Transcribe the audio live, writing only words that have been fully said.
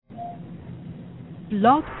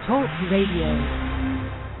Blog Talk Radio.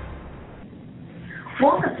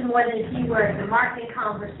 Welcome to More Than a Few Words, a marketing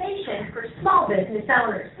conversation for small business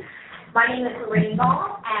owners. My name is Lorraine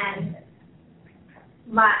Ball, and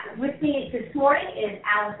with me this morning is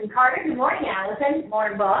Allison Carter. Good morning, Allison.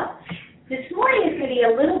 Morning, Bob. This morning is going to be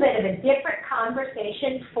a little bit of a different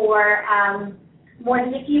conversation for More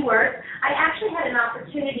Than a Few Words. I actually had an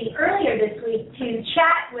opportunity earlier this week to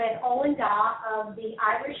chat with Olin Daw of the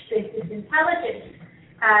Irish Business Intelligence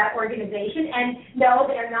Organization, and no,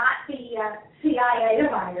 they're not the CIA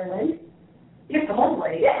of Ireland. If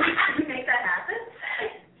only you make that happen.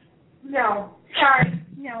 No, sorry.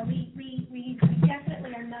 No, we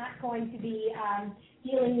definitely are not going to be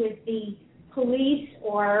dealing with the police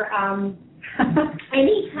or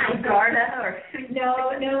any kind of Garda or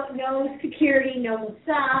no security, no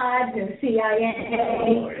Mossad, no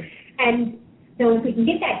CIA, and so if we can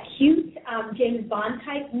get that cute James Bond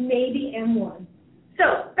type, maybe M1.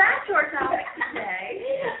 So back to our topic today.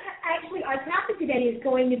 Actually, our topic today is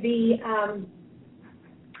going to be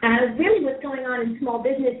really what's going on in small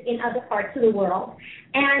business in other parts of the world,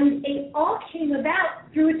 and it all came about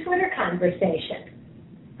through a Twitter conversation.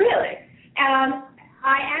 Really?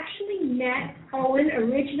 I actually met Olin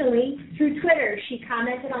originally through Twitter. She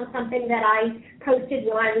commented on something that I posted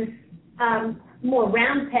when I was more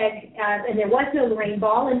round peg, and there was no Lorraine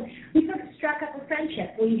Ball, and we sort of struck up a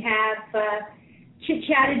friendship. We have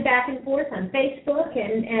chit-chatted back and forth on Facebook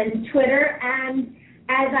and Twitter, and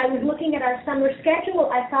as I was looking at our summer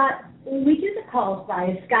schedule, I thought, we do the calls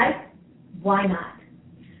via Skype. Why not?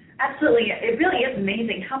 Absolutely. It really is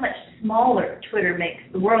amazing how much smaller Twitter makes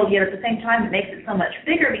the world, yet at the same time it makes it so much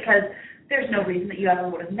bigger because there's no reason that you ever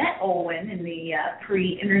would have met Olin in the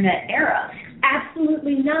pre-internet era.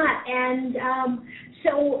 Absolutely not. And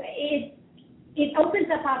so it opens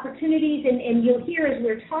up opportunities, and you'll hear as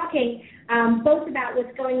we're talking both about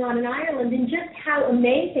what's going on in Ireland and just how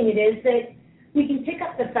amazing it is that we can pick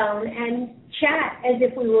up the phone and chat as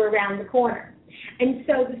if we were around the corner. And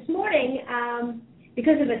so this morning,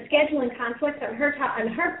 because of a scheduling conflict on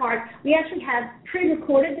her part, we actually have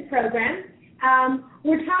pre-recorded the program.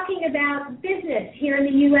 We're talking about business here in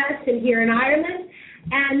the U.S. and here in Ireland.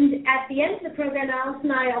 And at the end of the program, Alice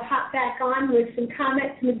and I will hop back on with some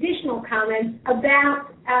additional comments about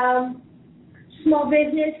small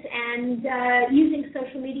business and using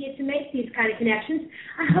social media to make these kind of connections.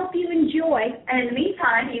 I hope you enjoy. And in the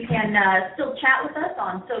meantime, you can still chat with us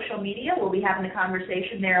on social media. We'll be having a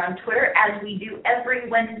conversation there on Twitter, as we do every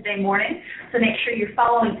Wednesday morning. So make sure you're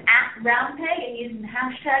following @RoundPeg and using the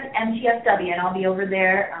hashtag MTFW, and I'll be over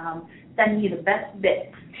there sending you the best bits.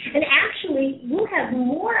 And actually, we'll have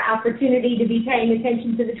more opportunity to be paying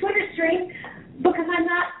attention to the Twitter stream because I'm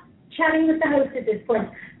not chatting with the host at this point.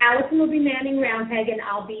 Allison will be manning Roundpeg, and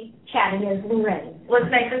I'll be chatting as Lorraine. Let's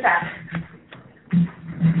make this happen.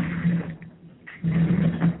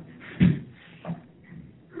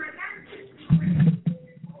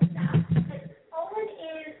 Olin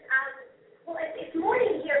is, it's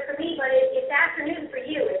morning here for me, but it's afternoon for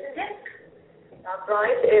you, isn't it? That's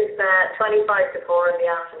right. It's 25 to 4 in the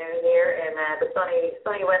afternoon here in the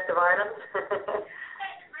sunny west of Ireland.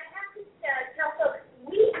 I have to tell folks,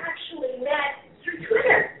 we actually met through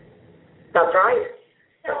Twitter. That's right.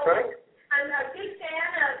 So That's right. I'm a big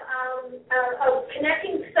fan of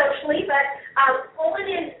connecting socially, but Olin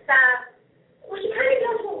is, she kind of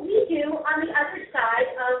does what we do on the other side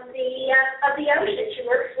of the ocean. She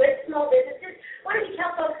works with small businesses. Why don't you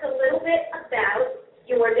tell folks a little bit about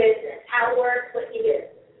your business, how it works, what you do?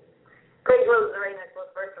 Great. Well, Lorraine, I suppose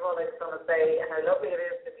first of all, I just want to say how lovely it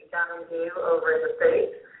is to be chatting to you over in the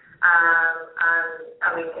States. And I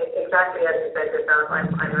mean, exactly as you said yourself,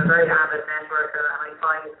 I'm a very avid networker, and I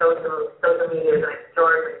find social media is an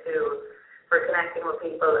extraordinary tool for connecting with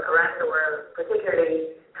people around the world,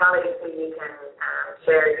 particularly colleagues who you can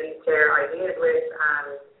share ideas with,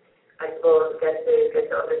 and I suppose get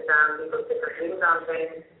to understand people's different views on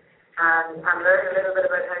things, and learn a little bit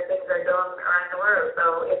about how things are done around the world.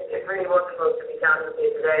 So it's really wonderful to be chatting with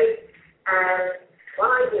you today. What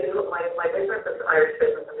I do, my business is Irish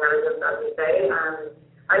Business Intelligence, as we say, and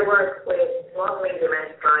I work with small and medium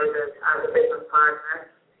enterprises as a business partner,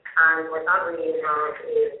 and what that really involves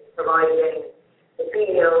is providing the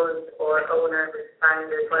CEOs or owners,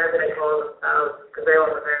 founders, whatever they call themselves, because they all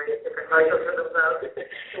have various different titles for themselves,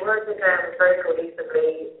 to work with them very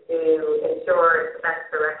cohesively to ensure the best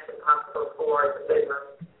direction possible for the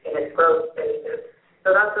business in its growth stages.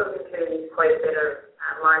 So that does include quite a bit of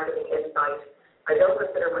marketing insight. I don't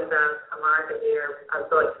consider myself a marketeer as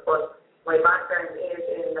such, but my background is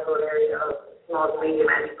in the whole area of small to medium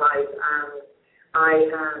enterprise, and I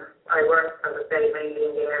have I work, as I say, mainly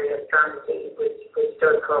in the area of strategy, which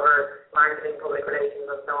does cover marketing, public relations,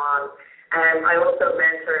 and so on. I also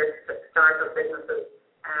mentor startup businesses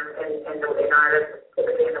in Ireland,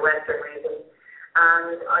 typically in the Western region.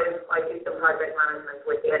 And I do some project management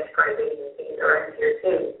with the enterprise agencies around here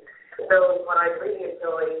too. So what I really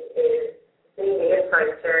enjoy is seeing the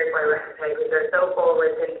insights shared by Roundtable, because they're so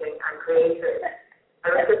forward thinking and creative.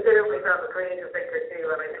 I would consider myself a creative thinker too,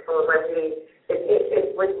 and I suppose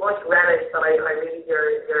it's with much relish that I read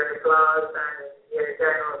your blogs and your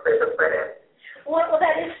journals. They're just brilliant. Well,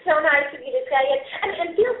 that is so nice of you to say it.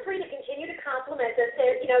 And feel free to continue to compliment us.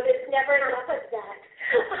 There's never enough of that.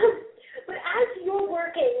 But as you're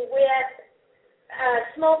working with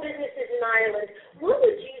small businesses in Ireland, what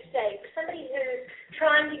would you say for somebody who's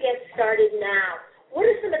trying to get started now? What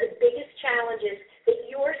are some of the biggest challenges that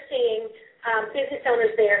you're seeing business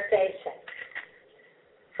owners there facing?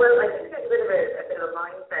 Well, I think there's a bit of a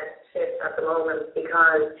mindset shift at the moment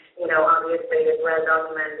because, obviously it's well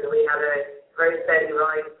documented. We had a very steady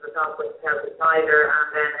rise to the top with Celtic Tiger and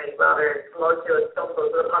then a rather tumultuous stumble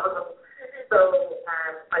to the bottom. So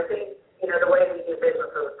I think, the way we do business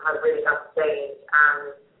has really got to change.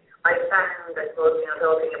 And I found, I suppose,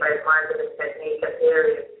 talking about marketing technique and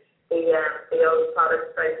theory, the old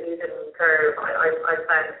product diffusion curve, I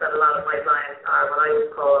found that a lot of my clients are what I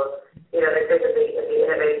would call, they're typically the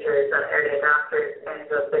innovators and early adapters end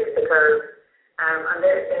of the curve. And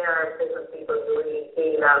they are business people who really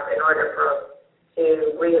see that in order for us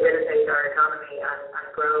to rehabilitate our economy and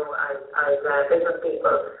grow as business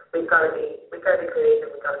people, we've got to be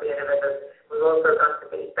creative, we've got to be innovative, we've also got to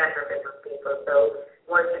be better business people. So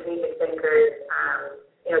more strategic thinkers,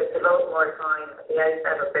 devote more time at the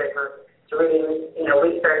outset of business to really,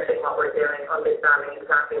 researching what we're doing, understanding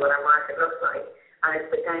exactly what our market looks like and its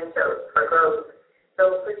potential for growth.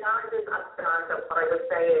 So for challenges at startup, what I would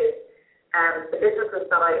say is the businesses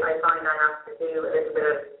that I find I have to do a little bit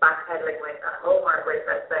of backpedaling with and homework with,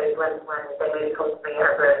 let's say, when they maybe come to me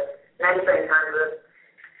as a mentoring candidate,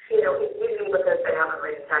 it's usually because they haven't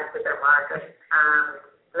really tested their market.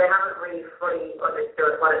 They haven't really fully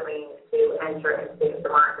understood what it means to enter into the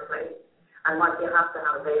marketplace and what you have to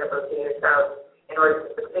have available to yourself in order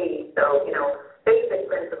to succeed. So, basic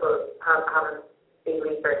principles haven't been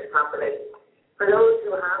researched properly. For those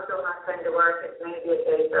who have done that kind of work, it's maybe a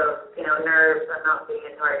case of, nerves and not being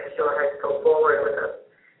entirely sure how to go forward with it.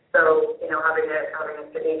 So, having a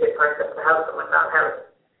strategic person to help them with that helps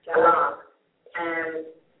a lot. And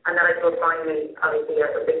then I suppose finally, obviously, a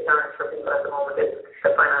big challenge for people at the moment is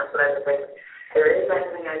the financial end of things. There is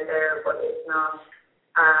lending out there, but it's not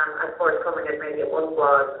as forthcoming as maybe it once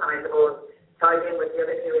was. And I suppose tied in with the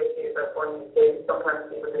other two issues of one is sometimes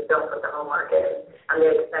people just don't put the homework in, and they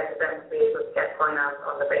expect them to be able to get finance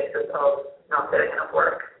on the basis of not doing enough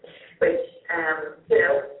work, which,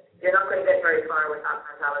 you're not going to get very far with that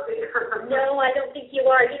mentality. No, I don't think you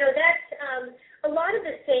are. That's a lot of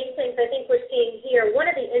the same things I think we're seeing here. One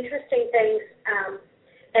of the interesting things,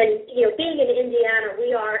 being in Indiana,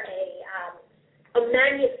 we are a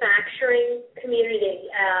manufacturing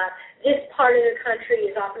community. This part of the country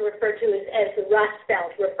is often referred to as the Rust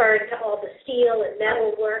Belt, referring to all the steel and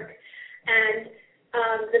metal work. And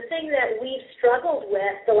the thing that we've struggled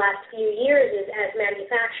with the last few years is as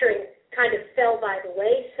manufacturing kind of fell by the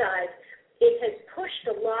wayside, it has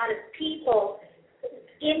pushed a lot of people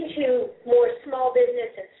into more small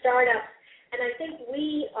business and startups. And I think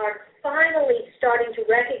we are finally starting to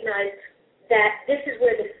recognize that this is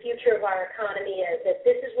where the future of our economy is, that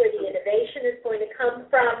this is where the innovation is going to come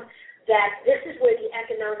from, that this is where the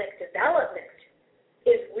economic development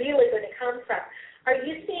is really going to come from. Are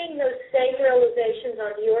you seeing those same realizations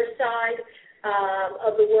on your side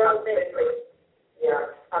of the world? Absolutely.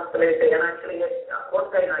 Yeah, absolutely. And actually,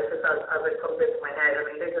 one thing I just, as it comes into my head,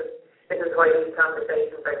 this is why these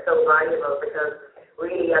conversations are so valuable, because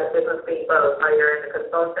really as business people, either in the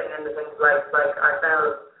consulting and the things like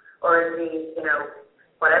ourselves, or in the,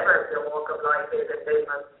 whatever your walk of life is in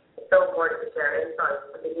business, it's so important to share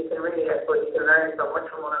insights, because you can really, I suppose, you can learn so much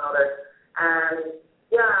from one another. And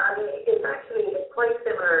it's quite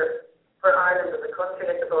similar for Ireland as a country,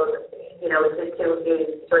 I suppose, to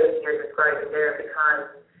the situation you're describing there,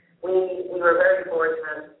 because we were very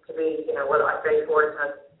fortunate to be, I say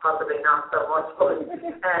fortunate, possibly not so much, but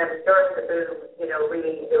during the boom,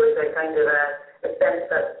 really there was a kind of a sense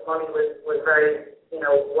that money was very,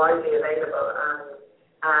 widely available,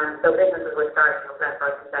 and so businesses were starting up left,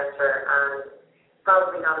 right, and centre, and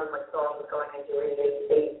probably not as much thought was going into really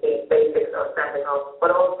the basics of setting up, but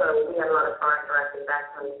also we had a lot of foreign direct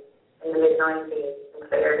investment in the mid-90s and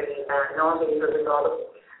the early 90s, as we call them.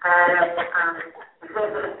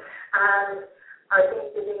 And I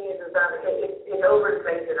think the thing is that it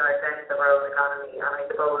overinflated our sense of our own economy, and I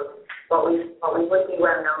suppose what we would be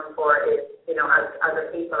well known for is, as a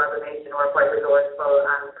people, as a nation, we're quite resourceful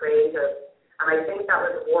and creative. And I think that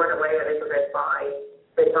was worn away a little bit by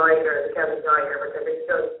the Celtic Tiger, because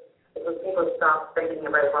it was people stopped thinking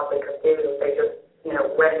about what they could do. They just,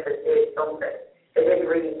 went and did something. They didn't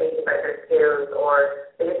really think about their skills,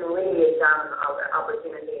 or they didn't really examine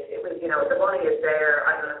opportunities. It was, the money is there,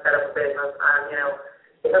 I'm going to set up a business, and,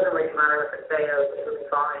 it doesn't really matter if it fails, it'll be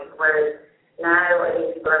fine. Whereas now, I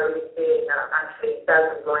think people are really seeing that actually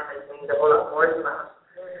self-employment means a whole lot more than that.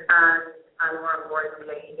 And more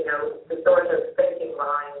importantly, the sort of thinking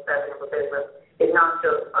behind setting up a business is not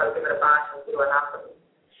just, I'll give it a bash and see what happens.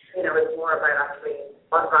 It's more about actually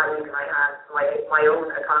what value can I add to my own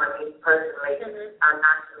economy personally and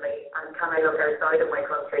nationally, and can I look outside of my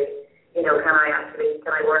country? Can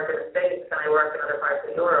I work in the States? Can I work in other parts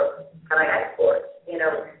of Europe? Can I export?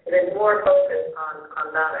 There's more focus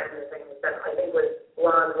on that end of things that I think was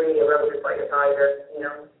really eroded by the Tiger.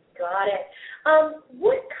 Got it.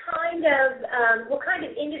 What kind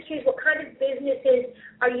of industries, what kind of businesses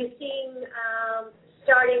are you seeing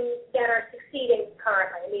starting that are succeeding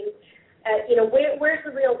currently? I mean, where's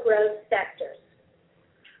the real growth sectors?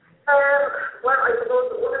 Well, I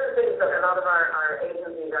suppose one of the things that a lot of our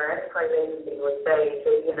agencies, our enterprise agencies would say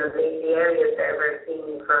is, the areas they're very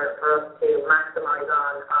keen for us to maximise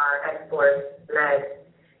on are export-led.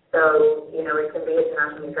 So, it can be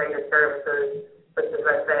internationally traded services, such as,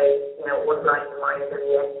 let's say, wood line mines in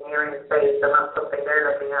the engineering space, and that's something they're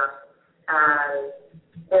looking at. And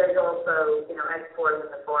there's also, exports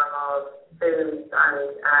in the form of foods and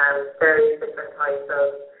various different types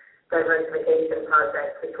of diversification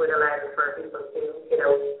projects, which would allow for people to,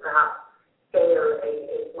 perhaps scale a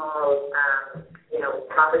small,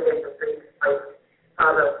 cottage industry type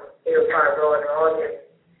product to a far broader audience.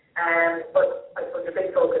 But I suppose the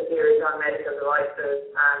big focus here is on medical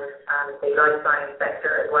devices and the life science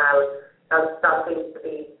sector as well. That seems to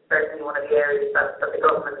be certainly one of the areas that the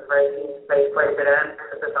government is very keen to place quite a bit of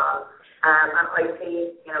emphasis on. And IT,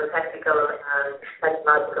 technical and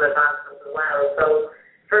technological advancements as well. So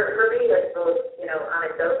for me, I suppose,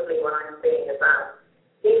 anecdotally, what I'm seeing is that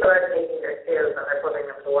people are taking their skills and they're putting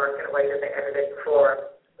them to work in a way that they never did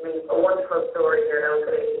before. I mean, a wonderful story here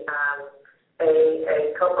locally,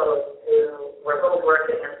 a couple who were both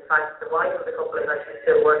working, and in fact, the wife of the couple is actually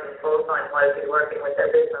still working full-time while they're working with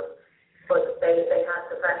their business. But they had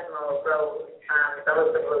professional roles. The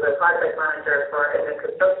husband was a project manager in the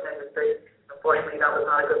construction industry. Unfortunately, that was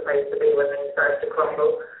not a good place to be when things started to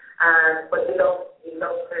crumble. But he loved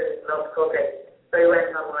food, loved cooking. So he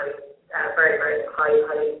went on very, very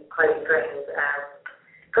highly trained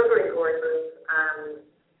cookery courses,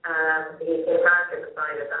 and he came back and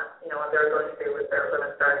decided that, what they were going to do was they were going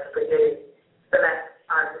to start to produce select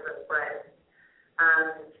artisan bread.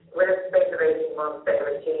 And within the space of 18 months, they have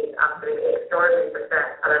achieved absolutely extraordinary success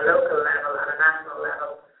at a local level and a national level.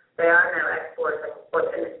 They are now exporting, but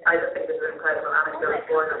I just think this is an incredible anecdote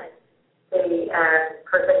for them.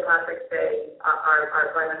 For St. Patrick's Day, our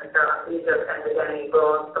Prime Minister Egypt and Jenny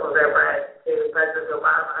brought some of their bread to President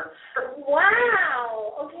Obama.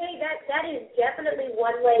 Wow! Okay, that is definitely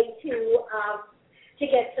one way to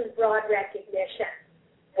get some broad recognition.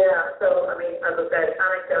 Yeah, so I mean, as I said,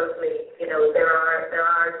 anecdotally, there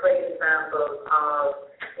are great examples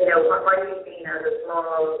of, what might be seen as a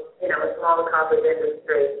small cottage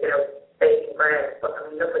industry, baking bread, but I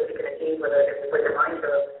mean, look what you can achieve with it if you put your mind to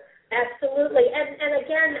it. Absolutely, and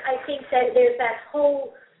again, I think that there's that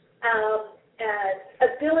whole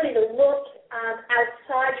ability to look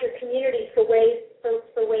outside your community for ways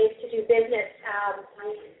to do business.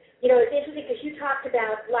 It's interesting because you talked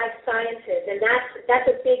about life sciences, and that's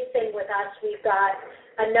a big thing with us. We've got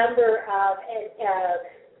a number of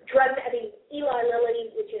Eli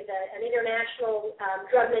Lilly, which is an international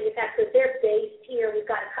drug manufacturer, they're based here. We've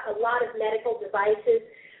got a lot of medical devices.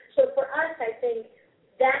 So for us, I think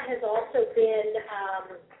that has also been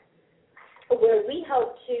where we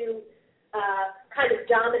hope to kind of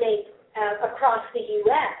dominate across the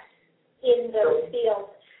U.S. in those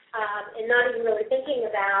fields, and not even really thinking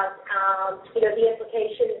about, the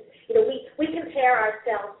implications. We compare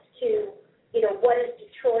ourselves to, what is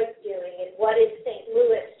Detroit doing and what is St.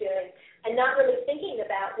 Louis doing, and not really thinking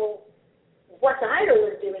about, well, what's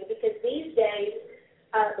Ireland doing, because these days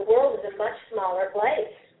the world is a much smaller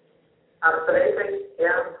place. Absolutely,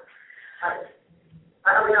 yeah.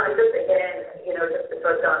 I mean, I just, again, just to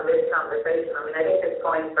touch on this conversation, I mean, I think this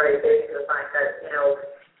points very big to the fact that,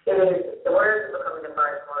 the world is becoming a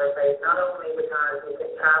far smaller place, not only because we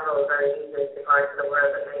can travel very easily to parts of the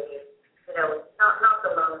world that maybe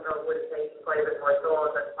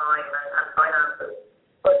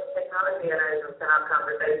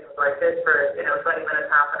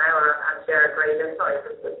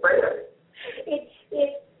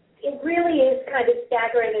kind of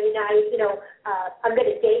staggering. I mean, I'm going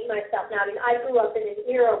to date myself now. I mean, I grew up in an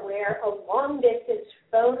era where a long-distance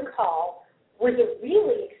phone call was a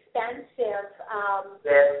really expensive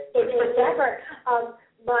endeavor.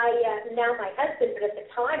 Now my husband, but at the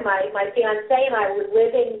time, my fiancé and I were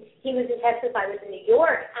living, he was in Texas, I was in New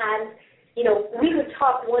York, and, we would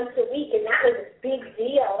talk once a week, and that was a big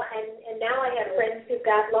deal. And now I have friends who've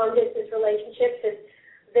got long-distance relationships, and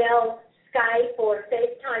they'll Skype or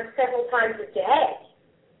FaceTime several times a day.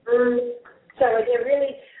 So it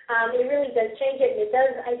really does change it, and it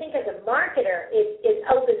does, I think as a marketer, it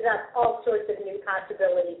opens up all sorts of new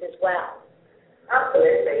possibilities as well.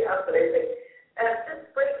 Absolutely. Just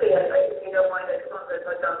briefly, if you don't mind, I just wanted to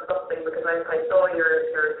touch on something because I saw your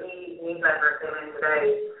e-newsletter came in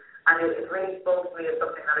today, and it really spoke to me as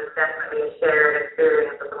something that is definitely a shared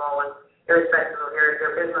experience at the moment, irrespective of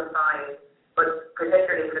your business size, but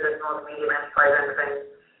particularly for the small to medium enterprise end of things.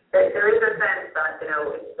 There is a sense that,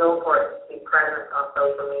 it's so important to be present on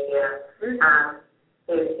social media, and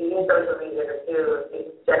to use social media as a tool to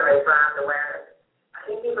generate brand awareness. I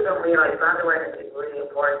think people don't realize brand awareness is really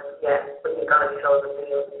important, yes, but you've got to be closing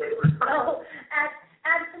videos too. Oh,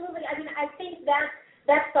 absolutely. I mean, I think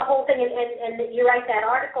that's the whole thing, and you're right, that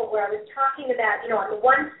article where I was talking about, on the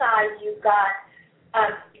one side, you've got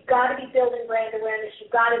to be building brand awareness,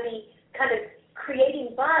 you've got to be kind of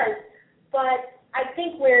creating buzz, but I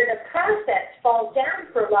think where the process falls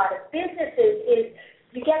down for a lot of businesses is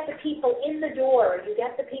you get the people in the door, you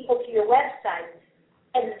get the people to your website,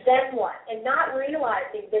 and then what? And not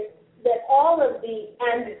realizing that all of the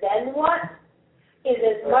and then what is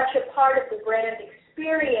as much a part of the brand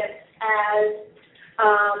experience as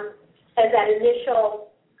that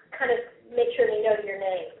initial kind of make sure they know your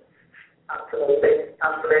name. Absolutely.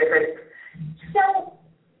 So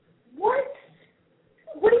what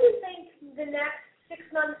do you think the next 6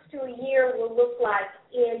 months to a year will look like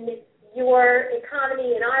in your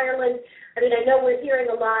economy in Ireland? I mean, I know we're hearing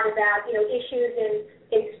a lot about, issues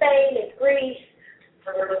in Spain and Greece.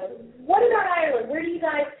 What about Ireland? Where do you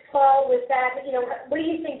guys fall with that? What do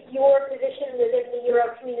you think your position within the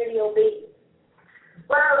Euro community will be?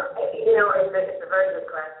 Well, it's a very good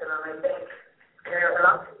question, and I think a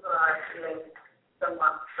lot of people are feeling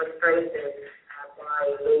somewhat frustrated by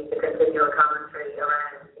the continual commentary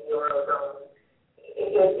around the Eurozone.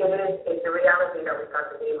 It's a reality that we've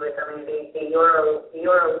got to deal with. I mean, the Euro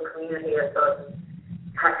community as such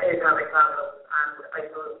is having problems, and I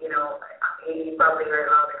suppose, you probably heard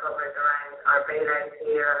a lot of the coverage around our bailouts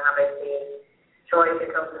here and having the choice to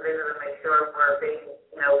come to visit and make sure we're being,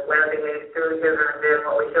 well-behaved school children and doing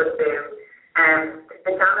what we should do.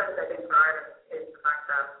 The challenge, I think, for Ireland is the fact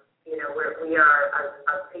that, we are,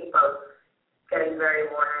 as people, getting very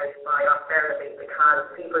worn out by austerity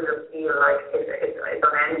because people just feel like it's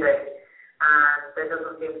unending and there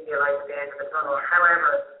doesn't seem to be a light at the end of the tunnel.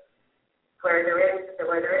 However, where there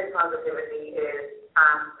is positivity is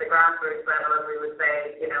the grassroots level, as we would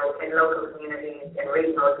say, in local communities, in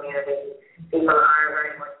regional communities, people are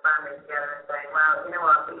very much banding together and saying, well, you know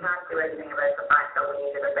what, we can't do anything about the fact that we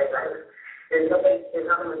need a bailout. There's nothing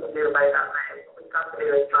we can do about that now. What we've got to do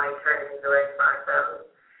is try and turn things around for ourselves.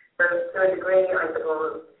 So to a degree, I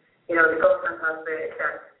suppose, the government has to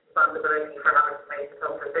accept responsibility for having to make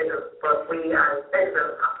tough decisions, but we as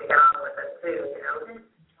citizens have to get on with it too,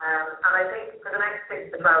 And I think for the next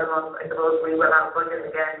 6 to 12 months, I suppose we will have budget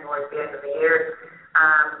again towards the end of the year,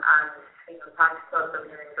 and tax cuts and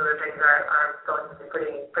other things are going to be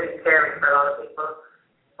pretty scary for a lot of people.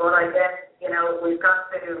 But I guess, we've got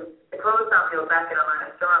to close Samuel Beckett, and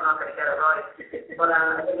I'm sure I'm not going to get it right, but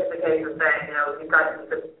I think it's a case of saying, you've got to,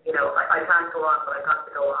 I can't go on, but I've got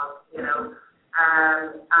to go on, and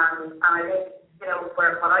I think,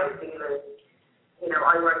 what I feel is,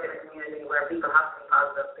 I work in a community where people have to be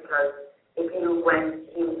positive, because if when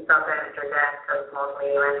you sat down at your desk as a small to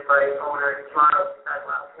medium enterprise owner tomorrow, you said,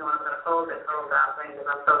 well, I'm going to fold this whole damn thing because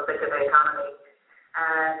I'm so sick of the economy,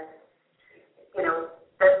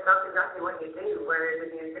 that's exactly what you do, whereas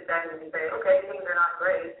if you sit down and you say, okay, things are not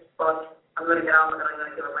great, but I'm going to get on with it, I'm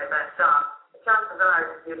going to give it my best shot, the chances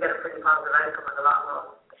are you get a pretty positive outcome in the long run.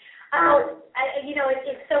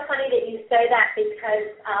 It's so funny that you say that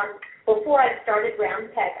because before I started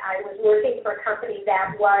Roundpeg, I was working for a company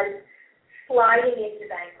that was sliding into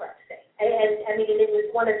bankruptcy. And I mean, it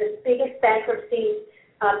was one of the biggest bankruptcies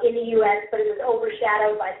in the U.S., but it was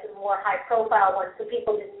overshadowed by some more high-profile ones, so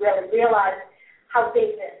people didn't really realize how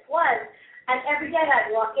big this was. And every day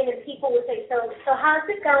I'd walk in and people would say, so how's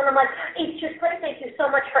it going? I'm like, it's just great, thank you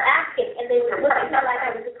so much for asking. And they would look at me like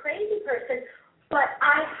I was a crazy person. But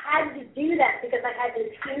I had to do that because I had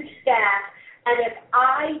this huge staff. And if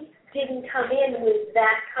I didn't come in with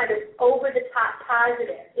that kind of over-the-top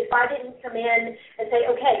positive, if I didn't come in and say,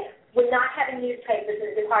 okay, we're not having newspapers in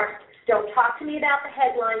the department, don't talk to me about the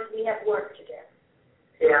headlines, we have work to do.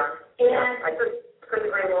 Yeah. And I couldn't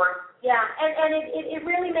agree more. Yeah, and it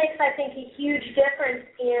really makes, I think, a huge difference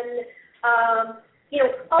in,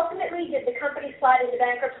 ultimately, did the company slide into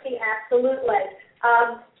bankruptcy? Absolutely.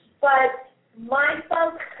 But my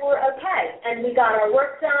folks were okay, and we got our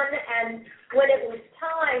work done, and when it was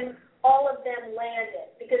time, all of them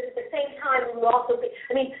landed. Because at the same time, we were also,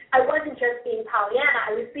 I wasn't just being Pollyanna,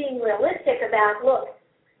 I was being realistic about, look,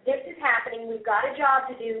 this is happening, we've got a job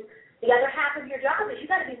to do. The other half of your job is you've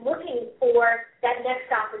got to be looking for that next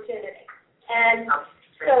opportunity. And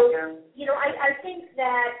so, I think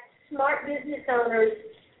that smart business owners,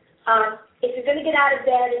 if you're going to get out of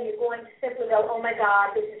bed and you're going to simply go, oh, my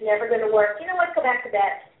God, this is never going to work, you know what, go back to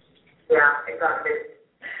bed. Yeah, exactly.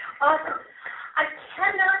 Awesome. I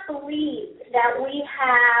cannot believe that we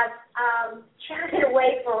have chatted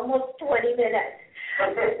away for almost 20 minutes.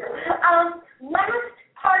 Last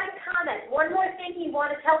parting comment, one more thing you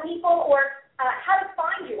want to tell people, or how to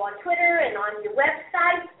find you on Twitter and on your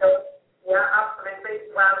website? Yeah,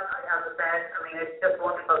 absolutely. Well, as I said, it's just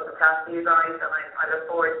wonderful to chat to you guys, and I look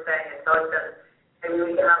forward to staying in touch, and maybe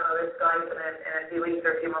we can have another Skype in a few weeks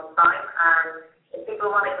or a few months' time. And if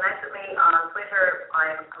people want to connect with me on Twitter,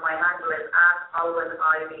 my handle is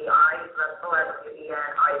 @OwenIBI, so that's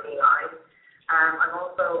OwenIBI. I'm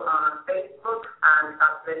also on Facebook, and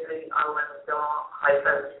that's literally Owen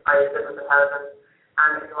Daw-Irish Business Intelligence.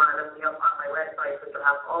 And if you want to look me up on my website, which will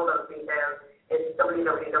have all those details, it's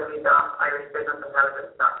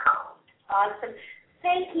www.irishbusinessintelligence.com. Awesome.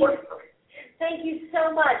 Thank you. Thank you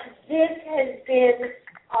so much. This has been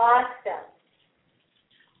awesome.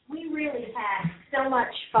 We really had so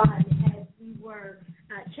much fun as we were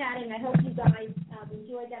chatting. I hope you guys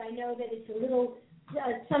enjoyed that. I know that it's a little,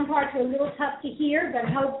 some parts are a little tough to hear, but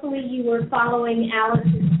hopefully you were following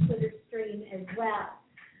Allison's Twitter stream as well.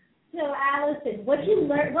 So, Allison, what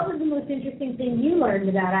was the most interesting thing you learned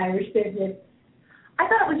about Irish business? I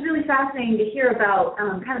thought it was really fascinating to hear about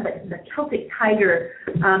kind of the Celtic tiger.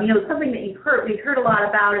 Something that we heard a lot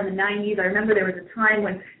about in the 90s. I remember there was a time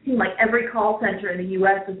when it seemed like every call center in the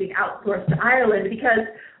U.S. was being outsourced to Ireland because,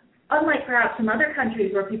 unlike perhaps some other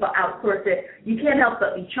countries where people outsource it, you can't help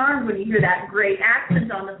but be charmed when you hear that great accent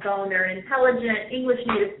on the phone. They're intelligent, English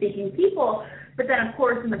native-speaking people. But then, of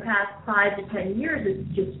course, in the past 5 to 10 years, it's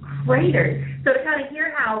just cratered. So to kind of hear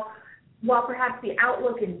how, while perhaps the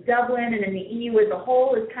outlook in Dublin and in the EU as a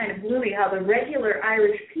whole is kind of gloomy, how the regular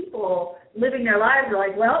Irish people living their lives are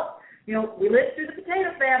like, well, we lived through the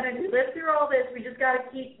potato famine, we lived through all this, we just got to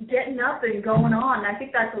keep getting up and going on. And I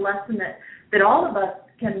think that's a lesson that all of us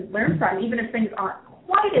can learn from, even if things aren't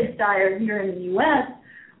quite as dire here in the U.S.,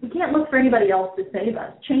 we can't look for anybody else to save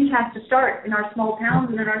us. Change has to start in our small towns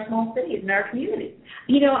and in our small cities, in our communities.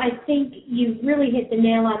 I think you really hit the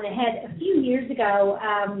nail on the head. A few years ago,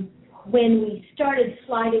 when we started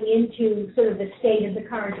sliding into sort of the state of the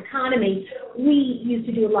current economy, we used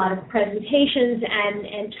to do a lot of presentations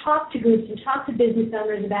and talk to groups and talk to business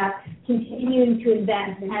owners about continuing to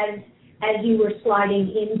invest as we were sliding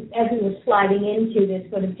into this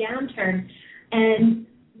sort of downturn. And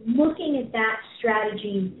looking at that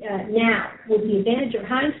strategy now, with the advantage of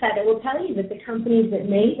hindsight, I will tell you that the companies that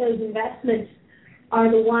made those investments are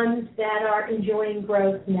the ones that are enjoying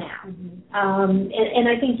growth now. And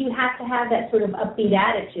I think you have to have that sort of upbeat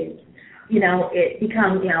attitude. It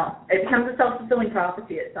becomes a self-fulfilling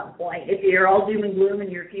prophecy at some point. If you're all doom and gloom and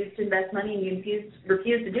you refuse to invest money and you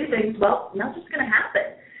refuse to do things, well, nothing's going to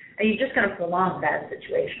happen. And you're just going to prolong that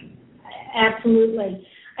situation. Absolutely.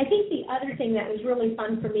 I think the other thing that was really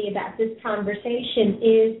fun for me about this conversation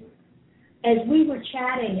is, as we were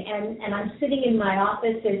chatting, and I'm sitting in my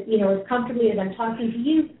office as comfortably as I'm talking to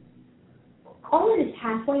you, Owen is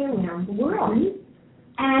halfway around the world,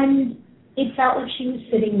 and it felt like she was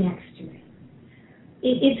sitting next to me.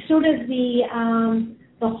 It's sort of the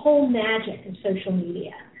whole magic of social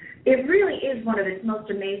media. It really is one of its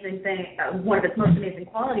most amazing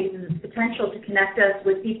qualities is its potential to connect us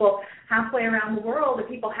with people halfway around the world or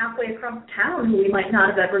people halfway across town who we might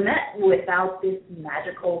not have ever met without this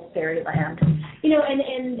magical fairyland.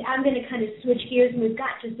 And I'm going to kind of switch gears, and we've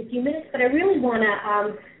got just a few minutes, but I really want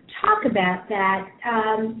to talk about that,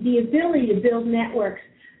 the ability to build networks,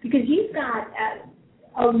 because you've got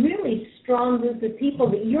a really strong group of people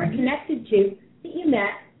that you're connected to that you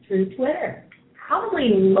met through Twitter. Probably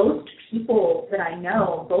most people that I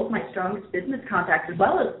know, both my strongest business contacts as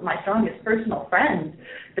well as my strongest personal friends,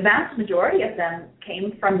 the vast majority of them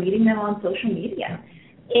came from meeting them on social media.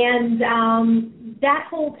 And that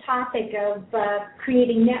whole topic of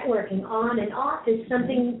creating networking on and off is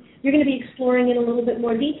something you're going to be exploring in a little bit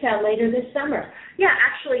more detail later this summer. Yeah,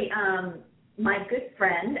 actually, my good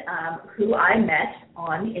friend who I met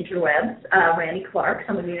on the interwebs, Randy Clark,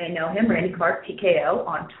 some of you may know him, Randy Clark, TKO,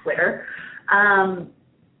 on Twitter.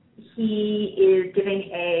 He is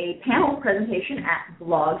giving a panel presentation at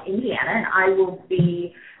Blog Indiana, and I will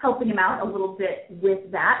be helping him out a little bit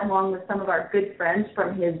with that, along with some of our good friends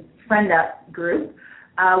from his Friend Up group,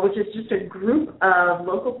 which is just a group of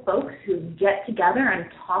local folks who get together and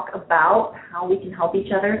talk about how we can help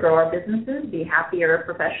each other grow our businesses, be happier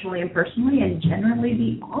professionally and personally, and generally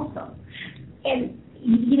be awesome. And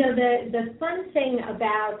you know, the fun thing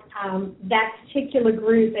about that particular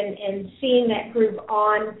group and seeing that group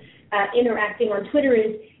on interacting on Twitter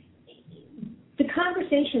is the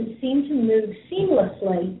conversations seem to move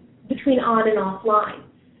seamlessly between on and offline.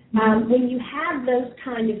 When you have those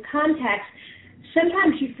kind of contacts,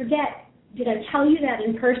 sometimes you forget, did I tell you that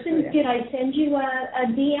in person? Did I send you a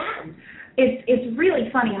DM? It's really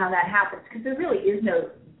funny how that happens, because there really is no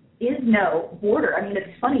border. I mean,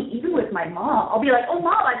 it's funny, even with my mom, I'll be like, oh,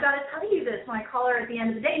 Mom, I've got to tell you this when I call her at the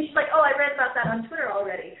end of the day. And she's like, oh, I read about that on Twitter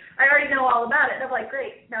already. I already know all about it. And I'm like,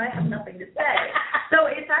 great, now I have nothing to say. So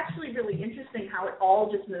it's actually really interesting how it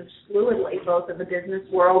all just moves fluidly, both in the business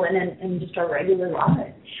world and in just our regular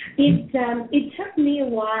lives. It took me a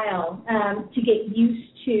while to get used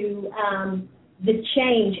to the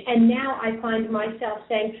change, and now I find myself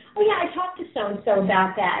saying, oh, yeah, I talked to so-and-so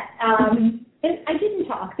about that. And I didn't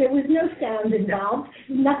talk. There was no sound involved.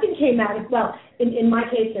 Nothing came out of, well, in my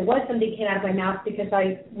case, there was something came out of my mouth because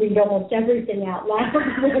I read almost everything out loud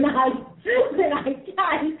when I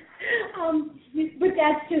type. But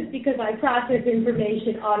that's just because I process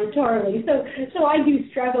information auditorily. So I do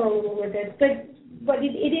struggle a little with this. But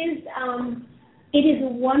it is a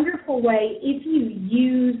wonderful way if you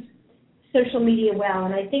use social media well.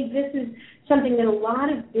 And I think this is something that a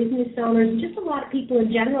lot of business owners, just a lot of people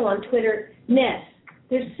in general on Twitter, miss.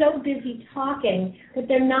 They're so busy talking that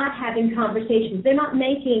they're not having conversations. They're not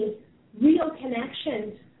making real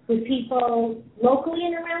connections with people locally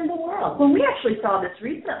and around the world. Well, we actually saw this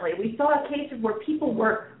recently. We saw a case of where people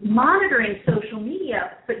were monitoring social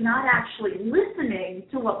media but not actually listening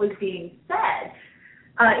to what was being said.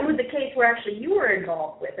 It was a case where actually you were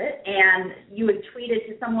involved with it, and you had tweeted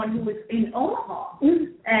to someone who was in Omaha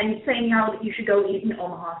and saying how you should go eat an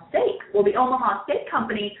Omaha steak. Well, the Omaha Steak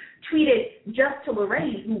Company tweeted just to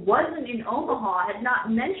Lorraine, who wasn't in Omaha, had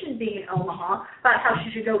not mentioned being in Omaha, about how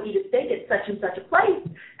she should go eat a steak at such and such a place.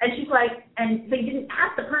 And she's like, and they didn't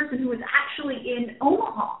ask the person who was actually in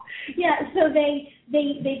Omaha. Yeah, so they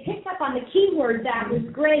picked up on the keyword. That was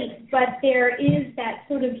great, but there is that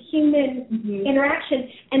sort of human interaction.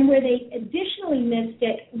 And where they additionally missed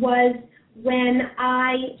it was when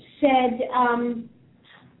I said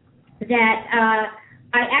that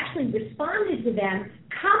I actually responded to them,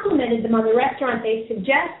 complimented them on the restaurant they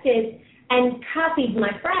suggested, and copied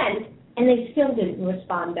my friend, and they still didn't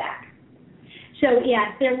respond back. So,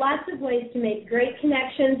 yeah, there are lots of ways to make great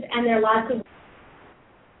connections, and there are lots of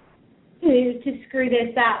ways to screw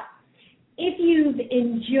this up. If you've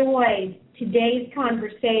enjoyed today's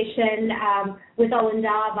conversation with Olwen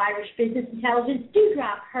Dawe of Irish Business Intelligence, do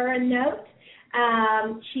drop her a note.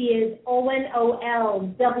 She is Olwen,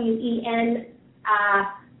 OLWEN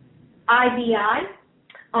IBI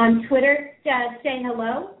on Twitter. Say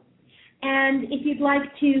hello. And if you'd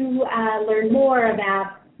like to learn more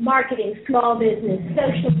about marketing, small business,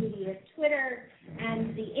 social media, Twitter,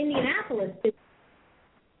 and the Indianapolis business,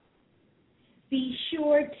 be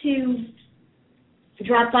sure to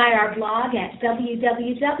drop by our blog at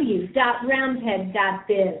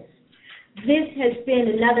www.roundpeg.biz. This has been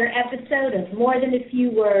another episode of More Than a Few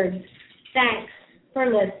Words. Thanks for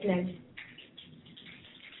listening.